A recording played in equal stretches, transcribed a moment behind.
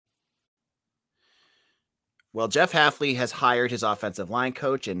Well, Jeff Halfley has hired his offensive line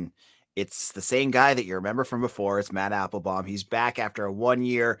coach, and it's the same guy that you remember from before. It's Matt Applebaum. He's back after a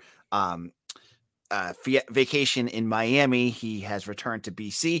 1-year vacation in Miami. He has returned to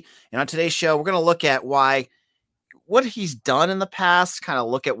BC. And on today's show, we're going to look at what he's done in the past, kind of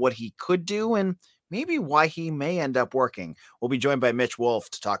look at what he could do, and maybe why he may end up working. We'll be joined by Mitch Wolf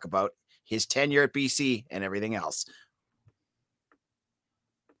to talk about his tenure at BC and everything else.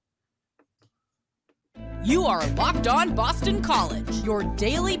 You are Locked On Boston College, your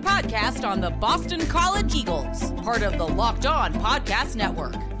daily podcast on the Boston College Eagles, part of the Locked On Podcast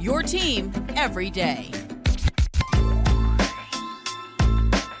Network, your team every day.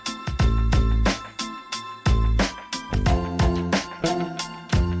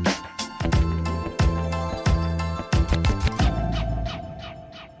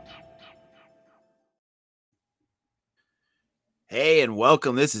 Hey, and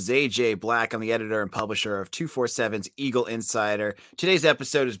welcome. This is AJ Black. I'm the editor and publisher of 247's Eagle Insider. Today's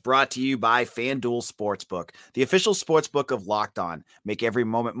episode is brought to you by FanDuel Sportsbook, the official sportsbook of Locked On. Make every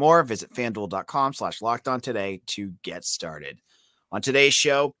moment more. Visit FanDuel.com/LockedOn today to get started. On today's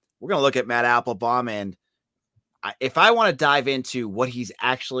show, we're going to look at Matt Applebaum, and if I want to dive into what he's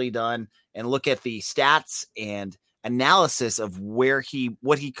actually done and look at the stats and analysis of what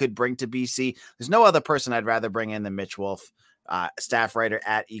he could bring to BC, there's no other person I'd rather bring in than Mitch Wolf, staff writer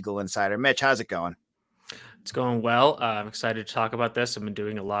at Eagle Insider. Mitch, how's it going? It's going well. I'm excited to talk about this. I've been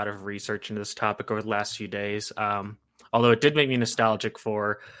doing a lot of research into this topic over the last few days. Although it did make me nostalgic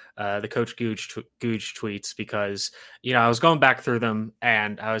for the Coach Googe tweets because, I was going back through them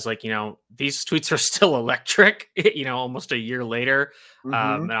and I was like, these tweets are still electric, almost a year later.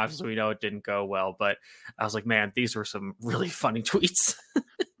 Mm-hmm. And obviously we know it didn't go well, but I was like, man, these were some really funny tweets.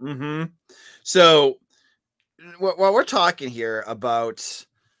 Mm-hmm. So while we're talking here about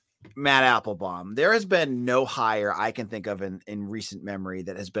Matt Applebaum, there has been no hire I can think of in recent memory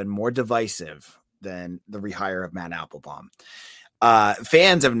that has been more divisive than the rehire of Matt Applebaum.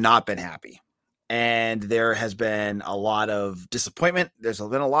 Fans have not been happy, and there has been a lot of disappointment. There's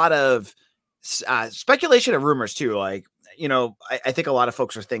been a lot of speculation and rumors too. Like, I think a lot of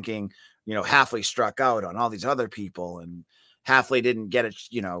folks are thinking, Halfley struck out on all these other people, and Halfley didn't get it.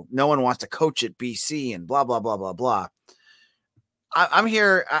 No one wants to coach at BC and blah, blah, blah, blah, blah. I'm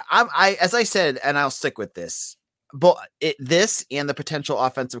here. As I said, and I'll stick with this, but this and the potential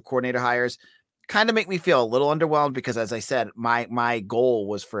offensive coordinator hires kind of make me feel a little underwhelmed because, as I said, my goal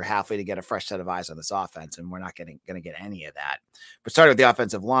was for Halfley to get a fresh set of eyes on this offense, and we're not going to get any of that. But starting with the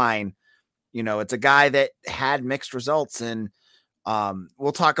offensive line, it's a guy that had mixed results, and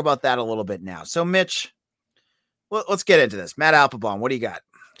we'll talk about that a little bit now. So, Mitch, well, let's get into this. Matt Applebaum, what do you got?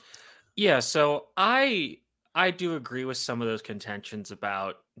 Yeah, so I do agree with some of those contentions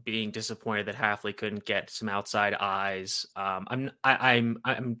about being disappointed that Halfley couldn't get some outside eyes. I'm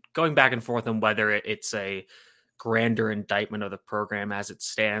going back and forth on whether it's a grander indictment of the program as it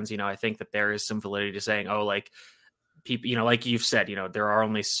stands. I think that there is some validity to saying, people, like you've said, there are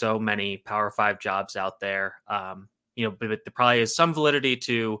only so many Power 5 jobs out there. But there probably is some validity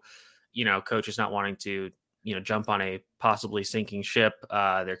to, coaches not wanting to, jump on a possibly sinking ship.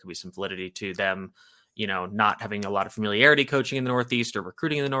 There could be some validity to them, not having a lot of familiarity coaching in the Northeast or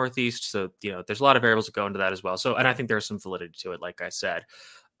recruiting in the Northeast. So, there's a lot of variables that go into that as well. So, and I think there's some validity to it, like I said.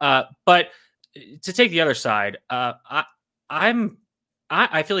 But to take the other side, I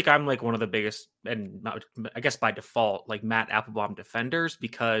feel like I'm like one of the biggest, and I guess by default, like Matt Applebaum defenders,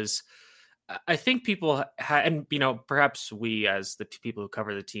 because I think people and perhaps we as the people who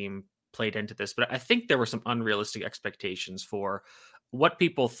cover the team played into this, but I think there were some unrealistic expectations for what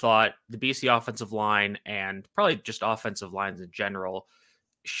people thought the BC offensive line and probably just offensive lines in general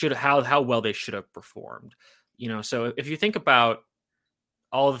how well they should have performed. So if you think about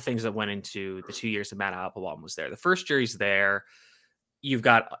all the things that went into the 2 years that Matt Applebaum was there, the first year he's there, you've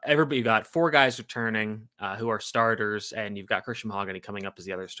got 4 guys returning who are starters, and you've got Christian Mahogany coming up as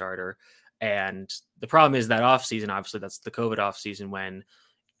the other starter. And the problem is that offseason, obviously that's the COVID offseason when,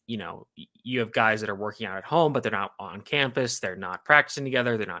 you have guys that are working out at home, but they're not on campus. They're not practicing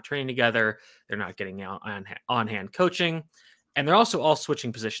together. They're not training together. They're not getting out on-hand coaching. And they're also all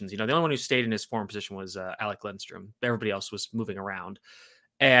switching positions. The only one who stayed in his former position was Alec Lindstrom. Everybody else was moving around.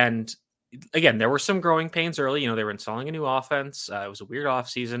 And again, there were some growing pains early. They were installing a new offense. It was a weird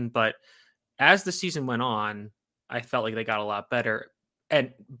offseason. But as the season went on, I felt like they got a lot better.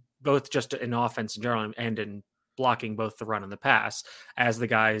 And both just in offense in general and in blocking both the run and the pass as the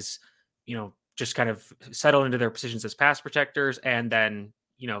guys, just kind of settled into their positions as pass protectors and then,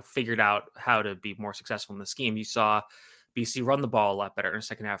 figured out how to be more successful in the scheme. You saw BC run the ball a lot better in the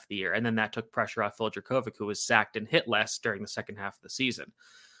second half of the year. And then that took pressure off Phil Jurkovec, who was sacked and hit less during the second half of the season.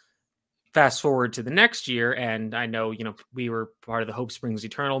 Fast forward to the next year, and I know, we were part of the Hope Springs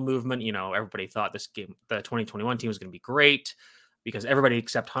Eternal movement. Everybody thought this game, the 2021 team, was going to be great because everybody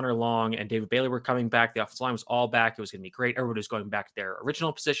except Hunter Long and David Bailey were coming back. The offensive line was all back. It was going to be great. Everybody was going back to their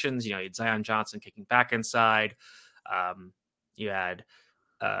original positions. You had Zion Johnson kicking back inside. You had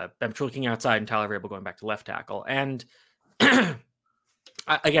Ben Petrul kicking outside and Tyler Vrabel going back to left tackle. And again,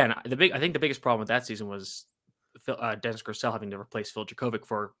 I think the biggest problem with that season was Dennis Grosel having to replace Phil Jurkovec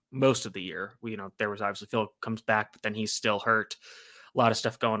for most of the year. There was obviously Phil comes back, but then he's still hurt. A lot of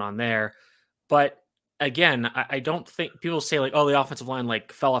stuff going on there. But again, I don't think people say like, oh, the offensive line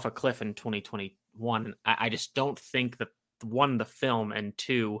like fell off a cliff in 2021. I just don't think that one, the film, and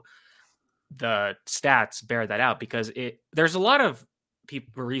two, the stats bear that out, because there's a lot of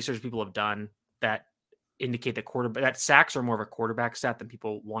research people have done that indicate that sacks are more of a quarterback stat than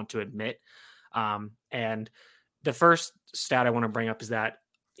people want to admit. And the first stat I want to bring up is that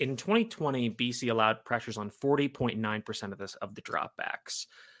in 2020, BC allowed pressures on 40.9% of the dropbacks.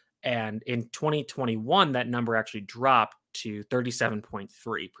 And in 2021, that number actually dropped to 37.3%.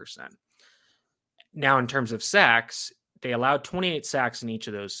 Now, in terms of sacks, they allowed 28 sacks in each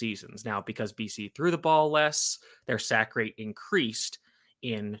of those seasons. Now, because BC threw the ball less, their sack rate increased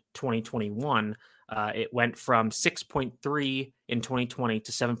in 2021. It went from 6.3 in 2020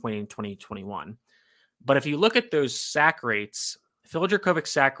 to 7.8 in 2021. But if you look at those sack rates, Phil Jurkovec's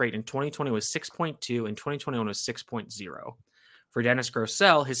sack rate in 2020 was 6.2, and 2021 was 6.0. For Dennis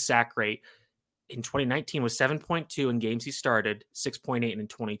Grosel, his sack rate in 2019 was 7.2 in games he started, 6.8 in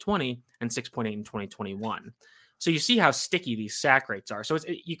 2020, and 6.8 in 2021. So you see how sticky these sack rates are. So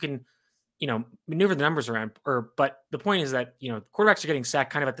you can, maneuver the numbers around, but the point is that, quarterbacks are getting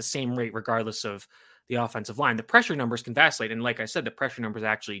sacked kind of at the same rate, regardless of the offensive line. The pressure numbers can vacillate. And like I said, the pressure numbers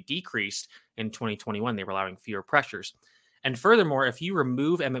actually decreased in 2021. They were allowing fewer pressures. And furthermore, if you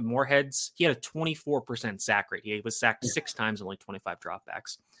remove Emmett Morehead's, he had a 24% sack rate. He was sacked 6 times, only 25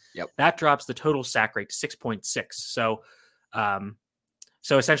 dropbacks. Yep. That drops the total sack rate to 6.6. So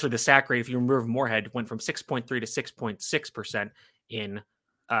essentially the sack rate, if you remove Morehead, went from 6.3 to 6.6% in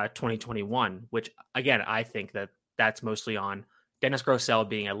 2021, which again, I think that's mostly on Dennis Grosel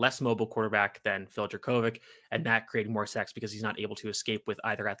being a less mobile quarterback than Phil Jurkovec, and that creating more sacks because he's not able to escape with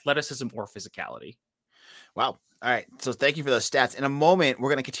either athleticism or physicality. Wow. All right. So thank you for those stats. In a moment, we're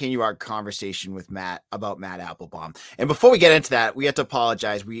going to continue our conversation with Matt about Matt Applebaum. And before we get into that, we have to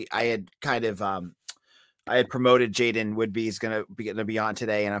apologize. I had promoted Jaden Woodby is going to be on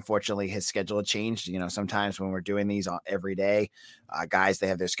today, and unfortunately his schedule had changed. Sometimes when we're doing these every day, guys, they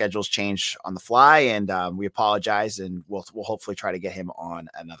have their schedules changed on the fly, and we apologize, and we'll hopefully try to get him on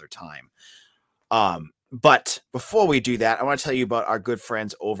another time. But before we do that, I want to tell you about our good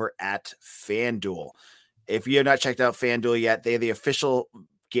friends over at FanDuel. If you have not checked out FanDuel yet, they're the official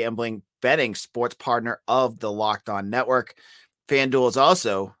gambling betting sports partner of the Locked On Network. FanDuel is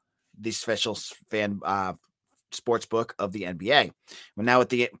also the special sports book of the NBA. Well, now at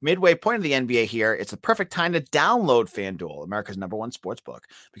the midway point of the NBA here, it's the perfect time to download FanDuel, America's #1 sports book,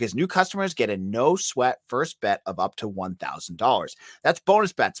 because new customers get a no sweat first bet of up to $1,000. That's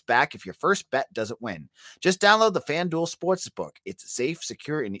bonus bets back if your first bet doesn't win. Just download the FanDuel sports book. It's safe,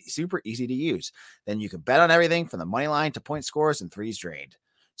 secure, and super easy to use. Then you can bet on everything from the money line to point scores and threes drained.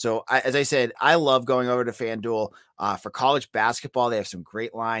 So as I said, I love going over to FanDuel for college basketball. They have some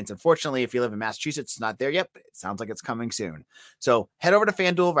great lines. Unfortunately, if you live in Massachusetts, it's not there yet, but it sounds like it's coming soon. So head over to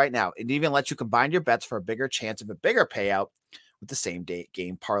FanDuel right now. It even lets you combine your bets for a bigger chance of a bigger payout with the same day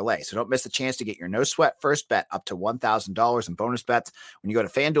game parlay. So don't miss the chance to get your no sweat first bet up to $1,000 in bonus bets when you go to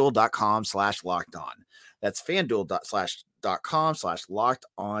FanDuel.com/lockedon. That's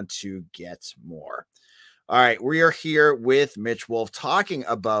FanDuel.com/lockedon to get more. All right, we are here with Mitch Wolf talking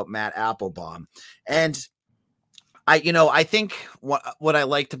about Matt Applebaum. And I think what I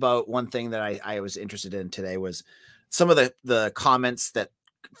liked about one thing that I was interested in today was some of the comments that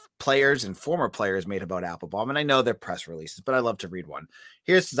players and former players made about Applebaum. And I know they're press releases, but I love to read one.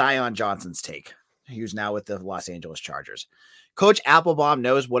 Here's Zion Johnson's take. He's now with the Los Angeles Chargers. Coach Applebaum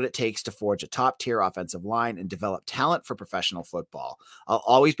knows what it takes to forge a top-tier offensive line and develop talent for professional football. I'll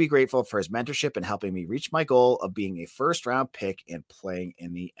always be grateful for his mentorship and helping me reach my goal of being a first-round pick and playing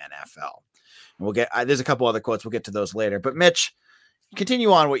in the NFL. And we'll get there's a couple other quotes. We'll get to those later. But Mitch,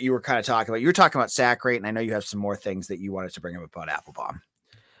 continue on what you were kind of talking about. You were talking about sack rate, and I know you have some more things that you wanted to bring up about Applebaum.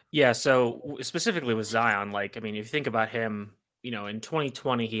 Yeah, so specifically with Zion, if you think about him, in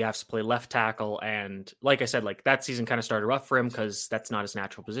 2020, he has to play left tackle. And like I said, that season kind of started rough for him because that's not his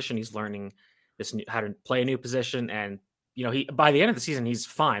natural position. He's learning how to play a new position. And he by the end of the season, he's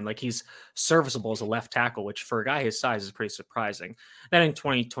fine. Like he's serviceable as a left tackle, which for a guy his size is pretty surprising. Then in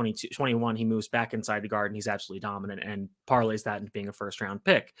 2021, he moves back inside the guard and he's absolutely dominant and parlays that into being a first round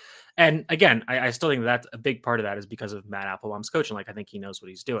pick. And again, I still think that's a big part of that is because of Matt Applebaum's coaching. Like I think he knows what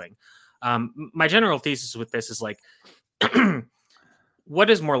he's doing. My general thesis with this is like, what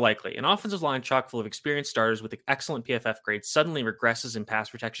is more likely? An offensive line chock full of experienced starters with excellent PFF grades suddenly regresses in pass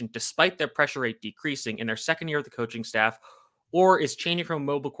protection despite their pressure rate decreasing in their second year of the coaching staff, or is changing from a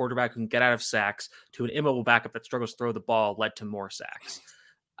mobile quarterback who can get out of sacks to an immobile backup that struggles to throw the ball led to more sacks?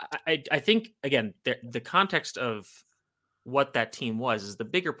 I think, again, the context of what that team was is the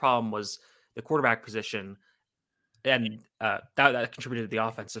bigger problem was the quarterback position, and that contributed to the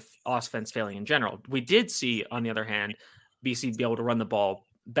offense failing in general. We did see, on the other hand, BC be able to run the ball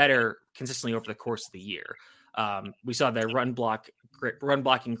better consistently over the course of the year. We saw their run blocking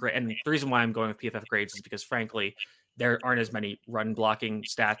grade, and the reason why I'm going with PFF grades is because, frankly, there aren't as many run blocking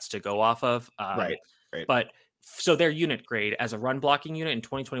stats to go off of. Right. But so their unit grade as a run blocking unit in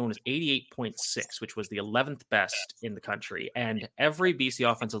 2021 was 88.6, which was the 11th best in the country. And every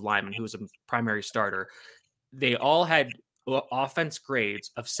BC offensive lineman who was a primary starter, they all had offense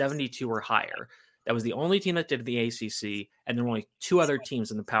grades of 72 or higher. That was the only team that did the ACC, and there were only two other teams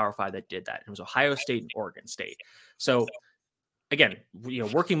in the Power 5 that did that. It was Ohio State and Oregon State. So, again,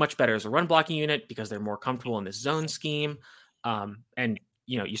 working much better as a run blocking unit because they're more comfortable in this zone scheme. And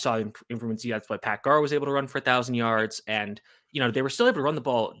you saw improvements. That's why Pat Garr was able to run for 1,000 yards, and they were still able to run the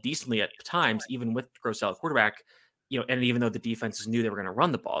ball decently at times, even with Grosel at quarterback. And even though the defenses knew they were going to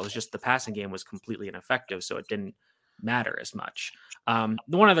run the ball, it was just the passing game was completely ineffective, so it didn't matter as much.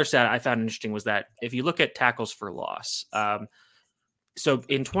 The one other stat I found interesting was that if you look at tackles for loss, so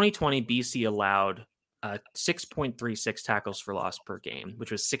in 2020, BC allowed 6.36 tackles for loss per game,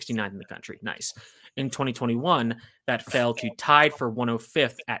 which was 69th in the country. Nice. In 2021, that fell to tied for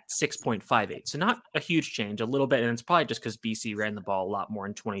 105th at 6.58. So not a huge change, a little bit, and it's probably just because BC ran the ball a lot more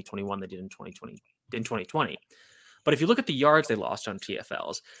in 2021 than they did in 2020. But if you look at the yards they lost on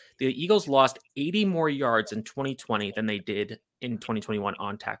TFLs, the Eagles lost 80 more yards in 2020 than they did in 2021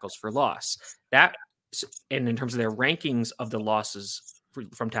 on tackles for loss. And in terms of their rankings of the losses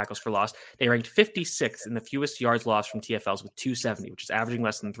from tackles for loss, they ranked 56th in the fewest yards lost from TFLs with 270, which is averaging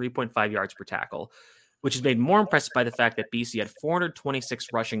less than 3.5 yards per tackle, which is made more impressive by the fact that BC had 426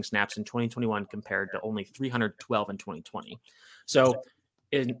 rushing snaps in 2021 compared to only 312 in 2020. So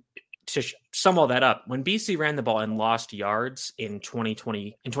to sum all that up, when BC ran the ball and lost yards in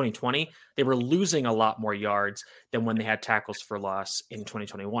 2020, they were losing a lot more yards than when they had tackles for loss in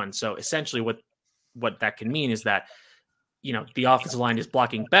 2021. So essentially what that can mean is that, the offensive line is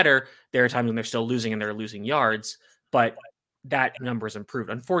blocking better. There are times when they're still losing and they're losing yards, but that number is improved.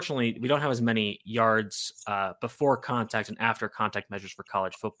 Unfortunately, we don't have as many yards before contact and after contact measures for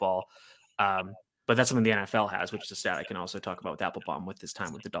college football. But that's something the NFL has, which is a stat I can also talk about with Applebaum with his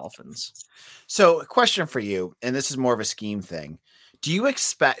time with the Dolphins. So a question for you, and this is more of a scheme thing. Do you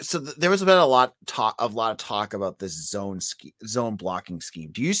expect, there was been a lot of talk about this zone blocking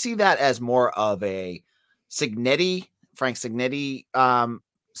scheme. Do you see that as more of a Frank Cignetti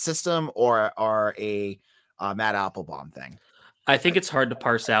system or a Matt Applebaum thing? I think it's hard to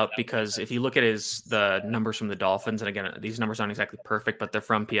parse out because if you look at the numbers from the Dolphins, and again, these numbers aren't exactly perfect, but they're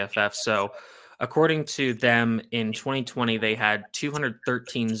from PFF. So according to them, in 2020, they had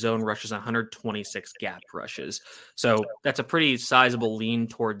 213 zone rushes, 126 gap rushes. So that's a pretty sizable lean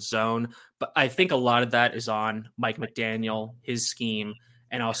towards zone. But I think a lot of that is on Mike McDaniel, his scheme,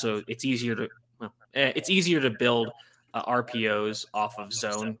 and also it's easier to build RPOs off of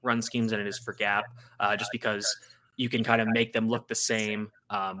zone run schemes than it is for gap, just because you can kind of make them look the same.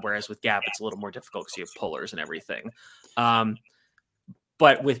 Whereas with gap, it's a little more difficult because you have pullers and everything.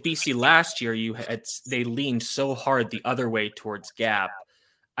 But with BC last year, they leaned so hard the other way towards gap.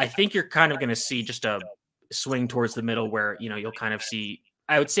 I think you're kind of going to see just a swing towards the middle where, you'll kind of see,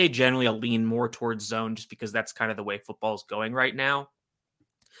 I would say generally a lean more towards zone just because that's kind of the way football is going right now.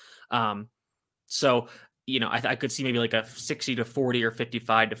 So, I could see maybe like a 60 to 40 or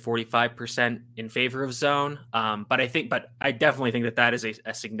 55 to 45% in favor of zone. But I definitely think that is a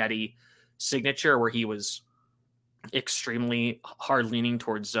Cignetti signature where he was extremely hard leaning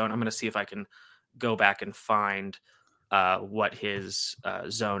towards zone. I'm going to see if I can go back and find what his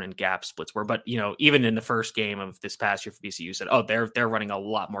zone and gap splits were. But, even in the first game of this past year for BCU said, they're running a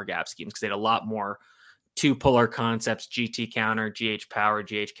lot more gap schemes because they had a lot more two puller concepts, GT counter, GH power,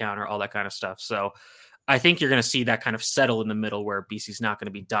 GH counter, all that kind of stuff. So I think you're going to see that kind of settle in the middle where BC's not going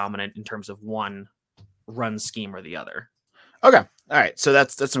to be dominant in terms of one run scheme or the other. Okay. All right. So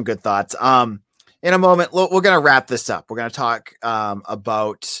that's some good thoughts. in a moment, we're going to wrap this up. We're going to talk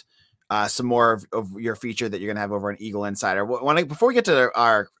about some more of your feature that you're going to have over on Eagle Insider. Before we get to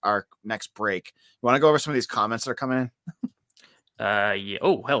our next break, you want to go over some of these comments that are coming in? Yeah.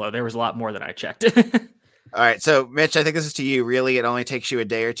 Oh, hello. There was a lot more than I checked. All right. So, Mitch, I think this is to you. Really, it only takes you a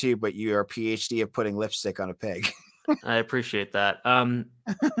day or two, but you are a PhD of putting lipstick on a pig. I appreciate that.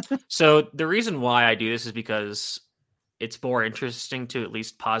 So the reason why I do this is because it's more interesting to at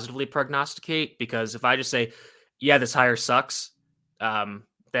least positively prognosticate. Because if I just say, yeah, this hire sucks,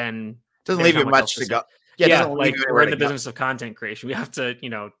 then doesn't leave you much to go. Yeah, like we're in the business of content creation. We have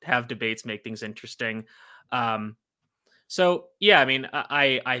to, have debates, make things interesting. So yeah, I mean,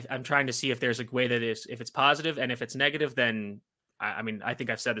 I'm trying to see if there's a way that if it's positive, and if it's negative, then I mean, I think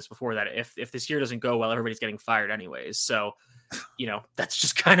I've said this before, that if this year doesn't go well, everybody's getting fired anyways. So, that's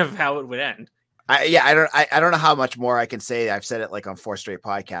just kind of how it would end. I don't know how much more I can say. I've said it like on 4 straight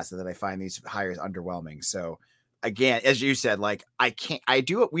podcasts that I find these hires underwhelming. So again, as you said, like we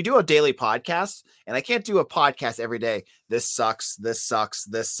do a daily podcast, and I can't do a podcast every day. This sucks. This sucks.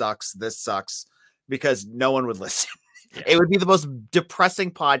 This sucks. This sucks, because no one would listen. Yeah. It would be the most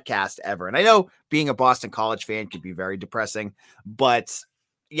depressing podcast ever. And I know being a Boston College fan could be very depressing, but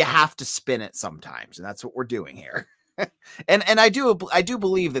you have to spin it sometimes. And that's what we're doing here. and I do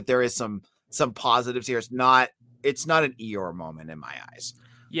believe that there is some positives here. It's not an Eeyore moment in my eyes.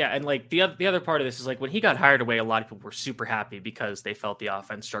 Yeah. And like the other part of this is, like, when he got hired away, a lot of people were super happy because they felt the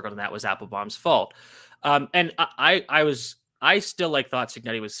offense struggled, and that was Applebaum's fault. And I still thought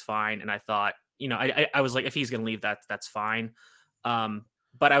Cignetti was fine. And I thought, I was like, if he's going to leave, that's fine.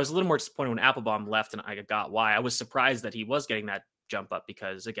 But I was a little more disappointed when Applebaum left, and I got why. I was surprised that he was getting that jump up,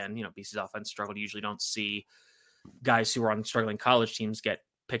 because again, BC's offense struggled. You usually don't see guys who are on struggling college teams get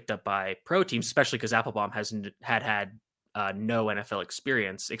picked up by pro teams, especially because Applebaum had no NFL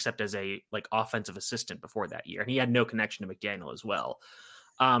experience except as a offensive assistant before that year. And he had no connection to McDaniel as well.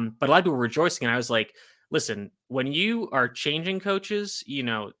 But a lot of people were rejoicing, and I was like, listen, when you are changing coaches,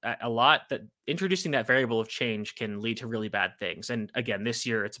 a lot that introducing that variable of change can lead to really bad things. And again, this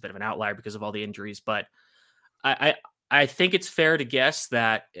year it's a bit of an outlier because of all the injuries, but I think it's fair to guess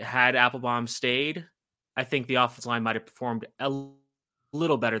that had Applebaum stayed, I think the offensive line might have performed a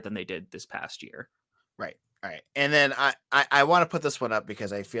little better than they did this past year. Right. All right. And then I want to put this one up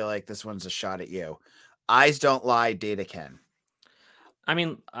because I feel like this one's a shot at you. Eyes don't lie, data can. I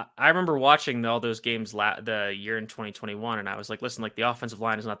mean, I remember watching all those games the year in 2021, and I was like, listen, the offensive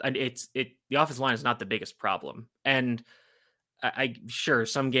line is not, and the offensive line is not the biggest problem. And I sure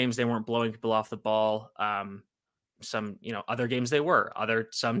some games they weren't blowing people off the ball. Some, other games they were.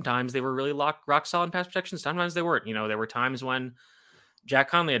 Sometimes they were really rock solid pass protection. Sometimes they weren't. There were times when Jack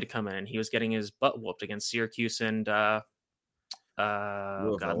Conley had to come in and he was getting his butt whooped against Syracuse and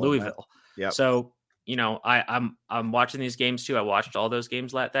Louisville. Yeah. So, I'm watching these games too. I watched all those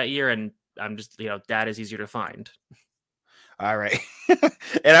games that year, and I'm just, data is easier to find. All right.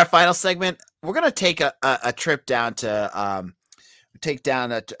 In our final segment, we're going to take a trip down to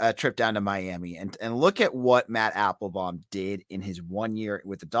a trip down to Miami and look at what Matt Applebaum did in his 1 year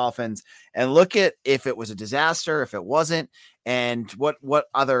with the Dolphins, and look at if it was a disaster, if it wasn't, and what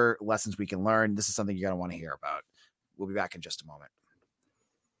other lessons we can learn. This is something you're going to want to hear about. We'll be back in just a moment.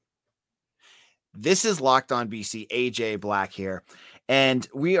 This is Locked On BC, AJ Black here. And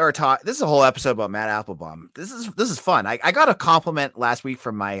we are talking, this is a whole episode about Matt Applebaum. This is fun. I got a compliment last week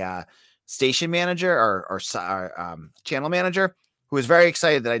from my station manager or channel manager, who was very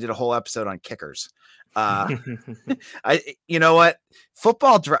excited that I did a whole episode on kickers. You know what?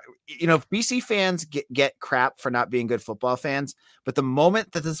 Football, BC fans get crap for not being good football fans, but the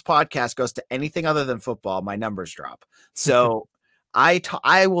moment that this podcast goes to anything other than football, my numbers drop. So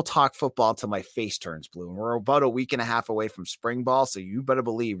I will talk football until my face turns blue. And we're about a week and a half away from spring ball, so you better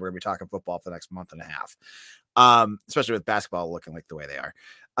believe we're gonna be talking football for the next month and a half. Especially with basketball looking like the way they are.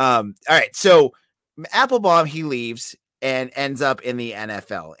 All right, so Applebaum, he leaves and ends up in the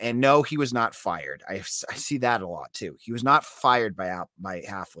NFL. And no, he was not fired. I see that a lot too. He was not fired by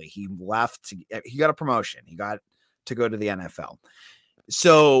Hafley. He left. He got a promotion. He got to go to the NFL.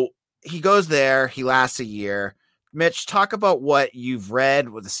 So he goes there. He lasts a year. Mitch, talk about what you've read,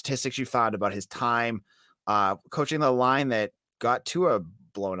 what the statistics you found about his time coaching the line that got Tua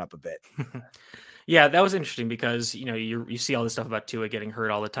blown up a bit. Yeah, that was interesting because, you see all this stuff about Tua getting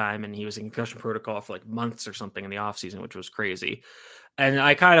hurt all the time, and he was in concussion protocol for months or something in the offseason, which was crazy. And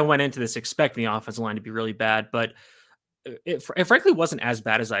I kind of went into this expecting the offensive line to be really bad, but it frankly wasn't as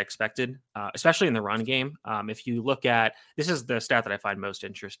bad as I expected, especially in the run game. If you look at, this is the stat that I find most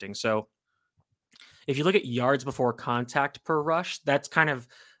interesting. So if you look at yards before contact per rush, that's kind of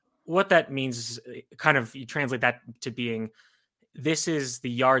what that means is kind of, you translate that to being, this is the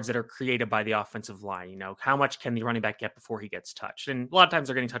yards that are created by the offensive line. You know, how much can the running back get before he gets touched? And a lot of times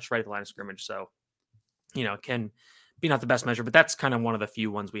they're getting touched right at the line of scrimmage. So, you know, it can be not the best measure, but that's kind of one of the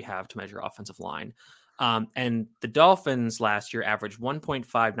few ones we have to measure offensive line. And the Dolphins last year averaged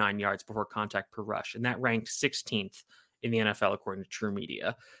 1.59 yards before contact per rush, and that ranked 16th in the NFL according to True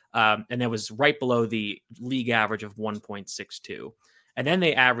Media. And that was right below the league average of 1.62. And then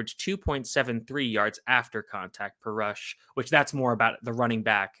they averaged 2.73 yards after contact per rush, which that's more about the running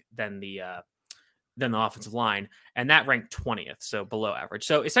back than the offensive line. And that ranked 20th, so below average.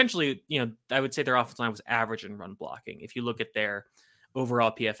 So essentially, you know, I would say their offensive line was average in run blocking. If you look at their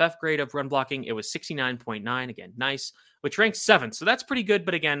overall PFF grade of run blocking, it was 69.9. Again, nice, which ranks 7th. So that's pretty good.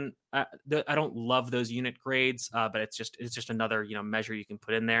 But again, I don't love those unit grades, but it's just another, you know, measure you can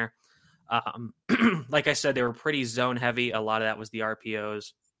put in there. Like I said, they were pretty zone heavy. A lot of that was the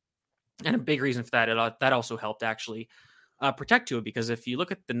RPOs. And a big reason for that, that also helped actually protect Tua, because if you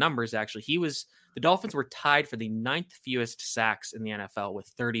look at the numbers, actually, the Dolphins were tied for the 9th fewest sacks in the NFL with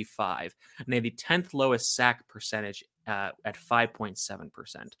 35, and they had the 10th lowest sack percentage at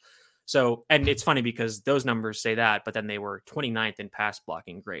 5.7%. So, and it's funny because those numbers say that, but then they were 29th in pass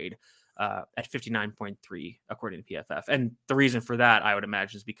blocking grade at 59.3 according to PFF. And the reason for that, I would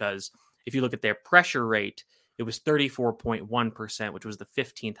imagine, is because if you look at their pressure rate, it was 34.1%, which was the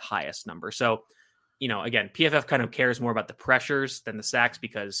 15th highest number. So, you know, again, PFF kind of cares more about the pressures than the sacks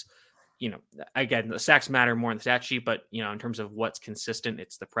because, you know, again, the sacks matter more in the stat sheet, but, you know, in terms of what's consistent,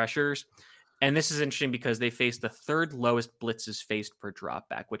 it's the pressures. And this is interesting because they faced the 3rd lowest blitzes faced per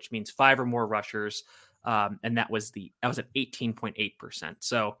dropback, which means 5 or more rushers. And that was at 18.8%.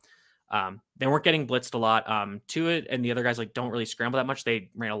 So they weren't getting blitzed a lot. Tua and the other guys don't really scramble that much. They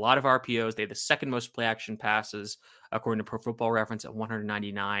ran a lot of RPOs. They had the 2nd most play action passes according to Pro Football Reference at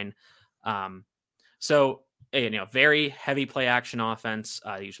 199. So, you know, very heavy play action offense.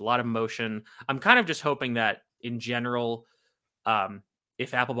 They use a lot of motion. I'm kind of just hoping that in general,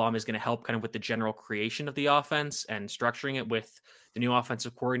 if Applebaum is going to help kind of with the general creation of the offense and structuring it with the new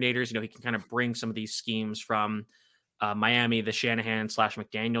offensive coordinators, you know, he can kind of bring some of these schemes from Miami, the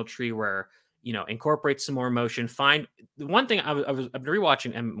Shanahan/McDaniel tree, where, you know, incorporate some more motion. Find the one thing I've been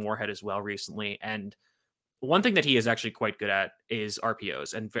rewatching Emmett Morehead as well recently, and one thing that he is actually quite good at is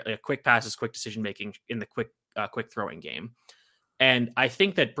RPOs and quick passes, quick decision making in the quick throwing game. And I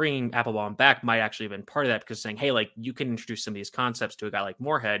think that bringing Applebaum back might actually have been part of that, because saying, hey, you can introduce some of these concepts to a guy like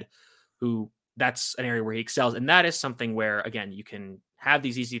Morehead, who that's an area where he excels. And that is something where, again, you can have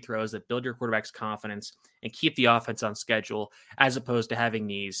these easy throws that build your quarterback's confidence and keep the offense on schedule, as opposed to having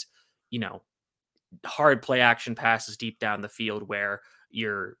these, you know, hard play action passes deep down the field where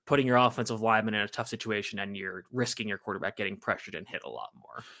you're putting your offensive lineman in a tough situation and you're risking your quarterback getting pressured and hit a lot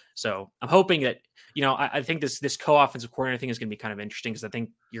more. So I'm hoping that, you know, I think this co-offensive coordinator thing is going to be kind of interesting, because I think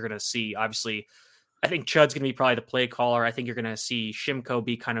you're going to see, obviously, I think Chud's going to be probably the play caller. I think you're going to see Shimko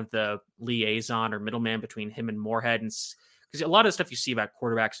be kind of the liaison or middleman between him and Morehead. And because a lot of the stuff you see about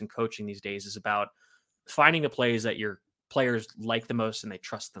quarterbacks and coaching these days is about finding the plays that your players like the most and they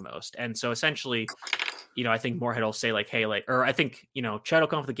trust the most. And so essentially, you know, I think Morehead will say hey, or I think, you know, Chud will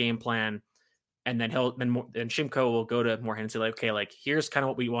come up with a game plan, and then then Shimko will go to Morehead and say okay, here's kind of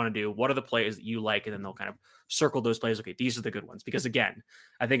what we want to do. What are the plays that you like? And then they'll kind of circle those plays. Okay, these are the good ones. Because again,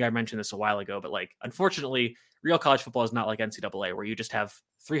 I think I mentioned this a while ago, but unfortunately, real college football is not like NCAA, where you just have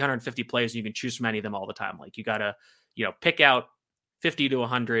 350 plays and you can choose from any of them all the time. You got to, you know, pick out 50 to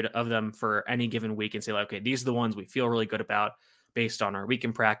 100 of them for any given week and say okay, these are the ones we feel really good about based on our week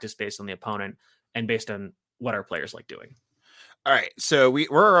in practice, based on the opponent, and based on what our players like doing. All right. So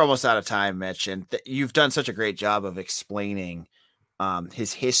we're almost out of time, Mitch, and you've done such a great job of explaining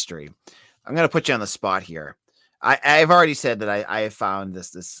his history. I'm going to put you on the spot here. I've already said that I have found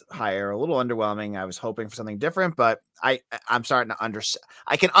this hire a little underwhelming. I was hoping for something different, but I'm starting to understand.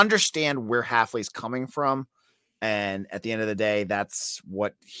 I can understand where Hafley's coming from. And at the end of the day, that's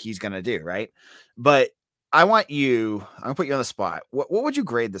what he's going to do. Right. But I'm going to put you on the spot. What would you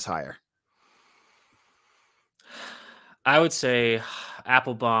grade this hire? I would say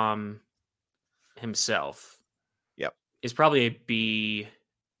Applebaum himself, is probably a B,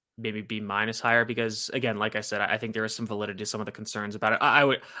 maybe B- higher, because again, like I said, I think there is some validity to some of the concerns about it. I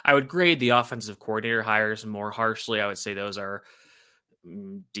would grade the offensive coordinator hires more harshly. I would say those are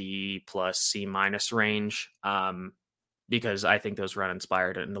D+ C- range, because I think those run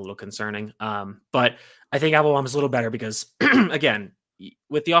inspired and a little concerning. But I think Applebaum is a little better because again,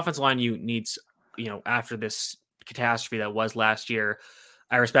 with the offensive line, you need, you know, after this catastrophe that was last year,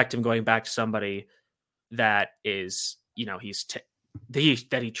 I respect him going back to somebody that is, you know, he's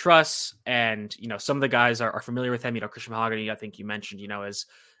that he trusts. And, some of the guys are familiar with him. Christian Mahogany, I think you mentioned, is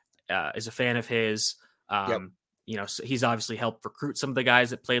a fan of his. Yep. So he's obviously helped recruit some of the guys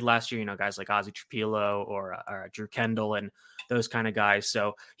that played last year, guys like Ozzie Trapilo or Drew Kendall and those kind of guys.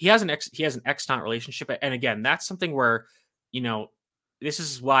 So he has an extant relationship. And again, that's something where, this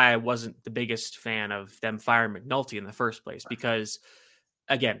is why I wasn't the biggest fan of them firing McNulty in the first place, because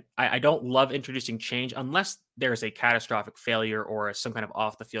again, I don't love introducing change unless there's a catastrophic failure or some kind of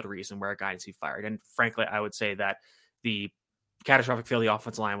off the field reason where a guy needs to be fired. And frankly, I would say that the catastrophic failure of the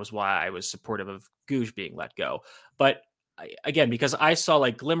offensive line was why I was supportive of Gouge being let go. But again, because I saw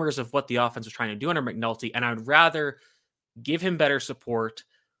like glimmers of what the offense was trying to do under McNulty, and I would rather give him better support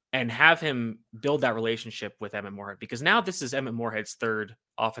and have him build that relationship with Emmett Morehead, because now this is Emmett Morehead's third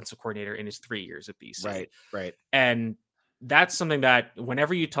offensive coordinator in his 3 years at BC. Right. And that's something that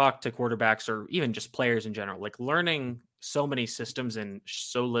whenever you talk to quarterbacks or even just players in general, like learning so many systems in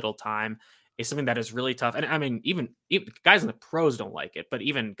so little time is something that is really tough. And I mean, even guys in the pros don't like it, but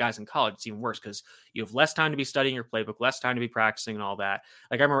even guys in college, it's even worse because you have less time to be studying your playbook, less time to be practicing and all that.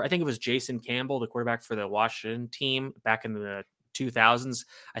 Like I think it was Jason Campbell, the quarterback for the Washington team back in the 2000s.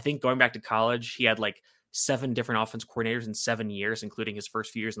 I think going back to college, he had like 7 different offense coordinators in 7 years, including his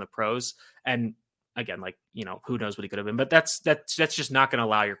first few years in the pros. And again, like, who knows what he could have been, but that's just not going to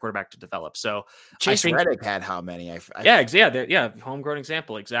allow your quarterback to develop. So Chase Reddick had how many? Homegrown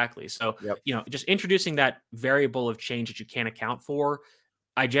example. Exactly. So, just introducing that variable of change that you can't account for.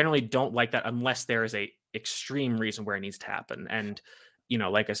 I generally don't like that unless there is a extreme reason where it needs to happen. And,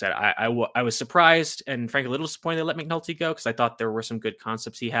 like I said, I was surprised and frankly a little disappointed they let McNulty go because I thought there were some good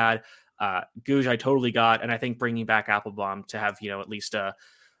concepts he had. Gouge I totally got, and I think bringing back Applebaum to have at least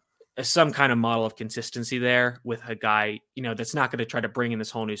some kind of model of consistency there with a guy that's not going to try to bring in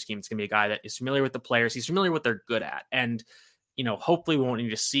this whole new scheme. It's going to be a guy that is familiar with the players. He's familiar with what they're good at, and hopefully we won't need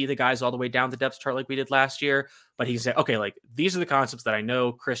to see the guys all the way down the depth chart like we did last year. But he said, okay, like these are the concepts that I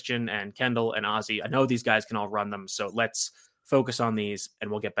know Christian and Kendall and Ozzie. I know these guys can all run them, so let's focus on these and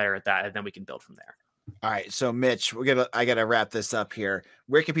we'll get better at that, and then we can build from there. All right. So Mitch, I gotta wrap this up here.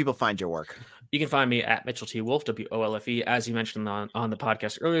 Where can people find your work? You can find me at Mitchell T. Wolfe, WOLFE. As you mentioned on the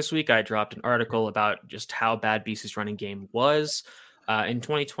podcast earlier this week, I dropped an article about just how bad BC's running game was in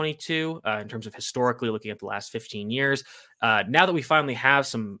 2022 in terms of historically looking at the last 15 years. Now that we finally have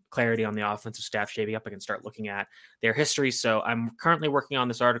some clarity on the offensive staff shaping up, I can start looking at their history. So I'm currently working on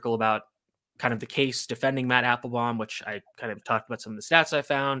this article about kind of the case defending Matt Applebaum, which I kind of talked about some of the stats I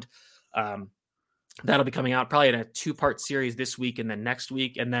found. That'll be coming out probably in a 2-part series this week and then next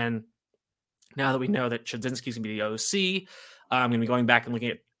week. And then now that we know that Chudzinski's going to be the OC, I'm going to be going back and looking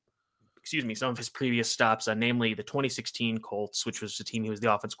at, some of his previous stops, namely the 2016 Colts, which was the team he was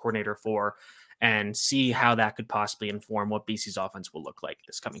the offense coordinator for, and see how that could possibly inform what BC's offense will look like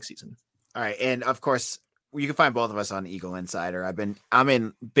this coming season. All right. And of course, you can find both of us on Eagle Insider. I'm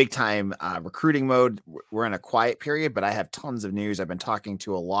in big time recruiting mode. We're in a quiet period, but I have tons of news. I've been talking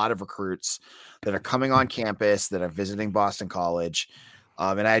to a lot of recruits that are coming on campus, that are visiting Boston College.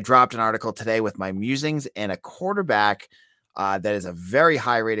 And I dropped an article today with my musings and a quarterback that is a very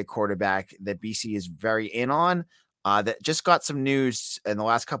high rated quarterback that BC is very in on that just got some news in the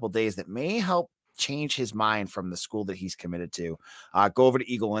last couple of days that may help change his mind from the school that he's committed to. Go over to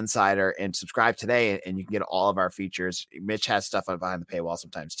Eagle Insider and subscribe today, and you can get all of our features. Mitch has stuff on behind the paywall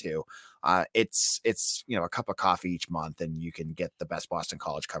sometimes too. It's a cup of coffee each month, and you can get the best Boston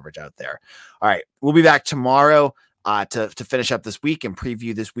College coverage out there. All right, we'll be back tomorrow to finish up this week and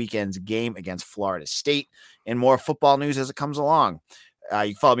preview this weekend's game against Florida State and more football news as it comes along.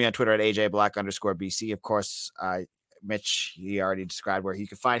 You can follow me on Twitter at AJBlack_BC. Of course, Mitch, he already described where you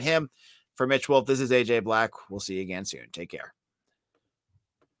can find him. For Mitch Wolfe, this is AJ Black. We'll see you again soon. Take care.